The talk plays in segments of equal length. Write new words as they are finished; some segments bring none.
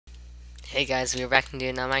Hey guys, we're back and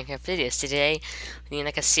doing our Minecraft videos. Today, we're doing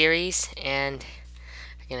like a series, and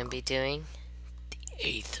we're gonna be doing the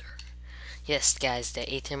Aether. Yes, guys, the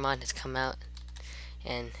Aether mod has come out,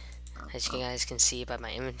 and as you guys can see by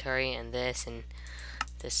my inventory and this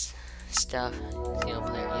stuff, single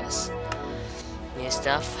player, yes, new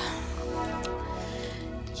stuff.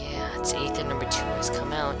 Yeah, it's Aether number 2 has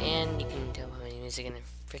come out, and you can tell by my music in a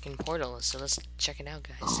freaking portal. So let's check it out,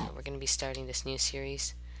 guys. We're gonna be starting this new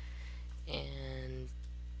series, and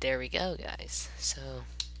there we go, guys. So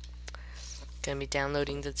gonna be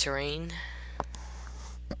downloading the terrain.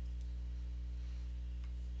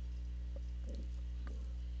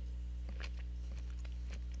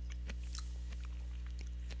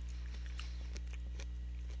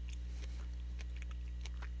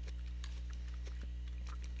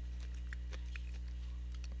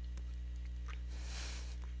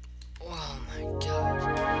 Oh my god.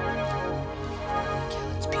 Oh my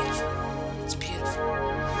god, it's beautiful. It's beautiful. Oh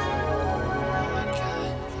my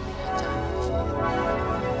god.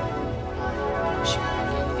 Oh, shoot, I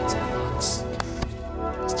need to get some blocks.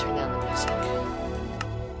 Let's turn down the music.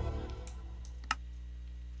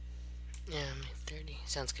 Yeah, I'm at 30.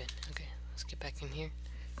 Sounds good. Okay, let's get back in here.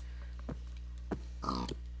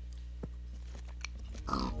 And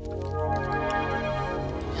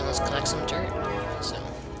let's collect some dirt. So.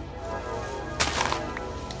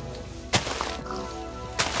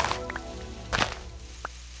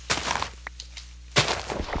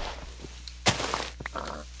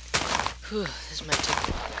 Whew, this might take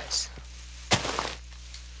a while, guys.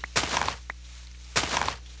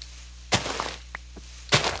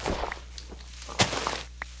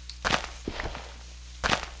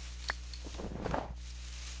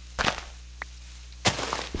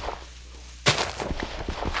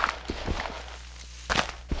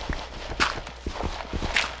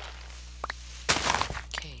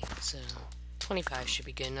 Okay, so 25 should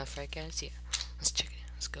be good enough, right, guys? Yeah. Let's check it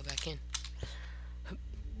out. Let's go back in.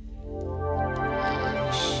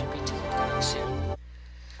 Should be done soon.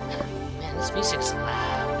 Man, this music's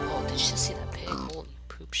loud. Oh, did you just see that pig? Holy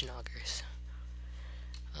poop schnoggers.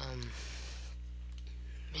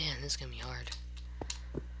 Man, this is gonna be hard.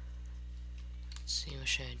 Let's see, what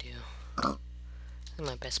should I do? I think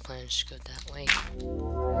my best plan is to go that way.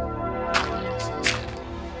 Yes, let's go.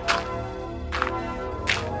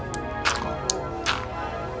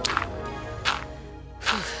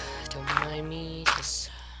 Whew, don't mind me, just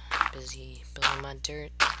busy building my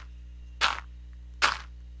dirt.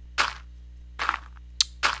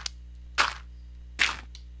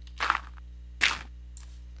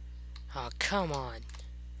 Oh, come on.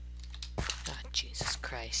 Oh, Jesus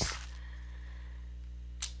Christ.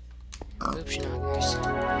 Boop schnoggers.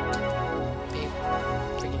 Big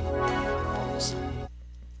freaking balls.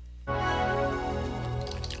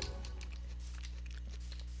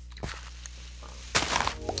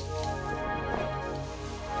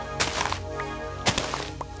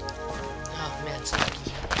 Oh man, it's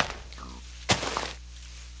lucky.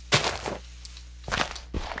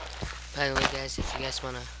 By the way, guys, if you guys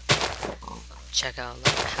wanna check out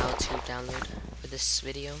like how to download for this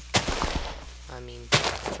video,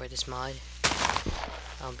 for this mod,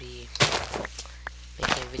 I'll be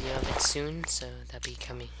making a video of it soon, so that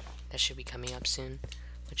should be coming up soon,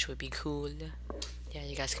 which would be cool. Yeah,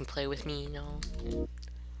 you guys can play with me, you know.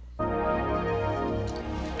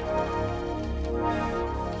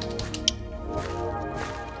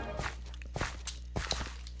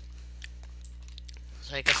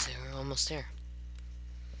 So I guess we're almost there.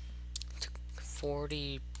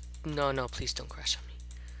 40. No, please don't crash on me.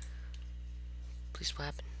 Please, what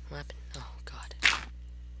happened? What happened? Oh, God.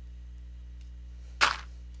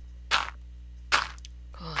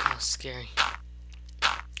 Oh, that was scary.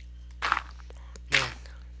 Man.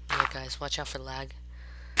 Yeah, guys, watch out for lag.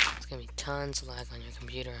 There's gonna be tons of lag on your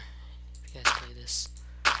computer if you guys play this.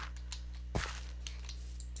 If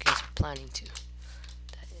you guys are planning to.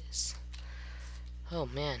 That is. Oh,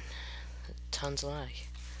 man. Tons of lag.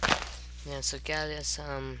 Yeah, so guys,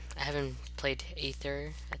 I haven't played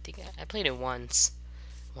Aether. I think I played it once.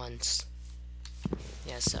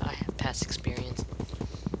 Yeah, so I have past experience.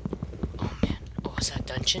 Oh man, oh, is that a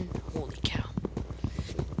dungeon? Holy cow.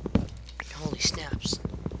 Holy snaps.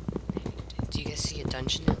 Do you guys see a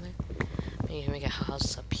dungeon down there? Maybe we can make a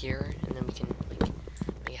house up here, and then we can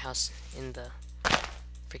make a house in the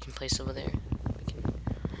freaking place over there. We can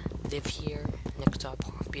live here next to our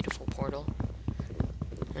beautiful portal.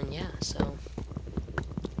 And yeah, so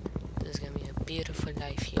this is gonna be a beautiful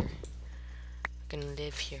life here. We're gonna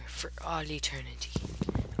live here for all eternity.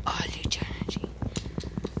 All eternity.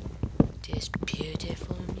 This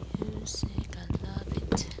beautiful music, I love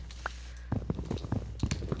it.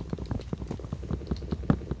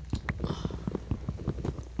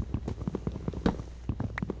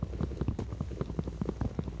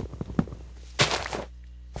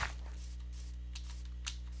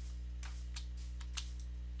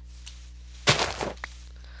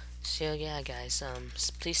 So yeah, guys,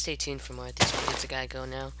 please stay tuned for more of these videos. I gotta go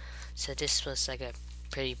now. So this was like a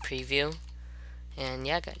pretty preview, and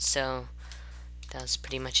yeah, guys. So that was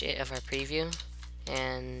pretty much it of our preview,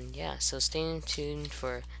 and yeah. So stay tuned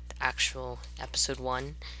for the actual episode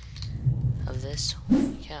 1 of this.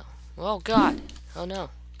 Yeah. Oh God. Oh no.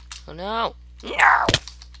 Oh no. No.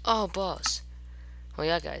 Oh, boss. Well,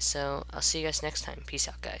 yeah, guys. So I'll see you guys next time. Peace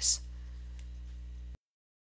out, guys.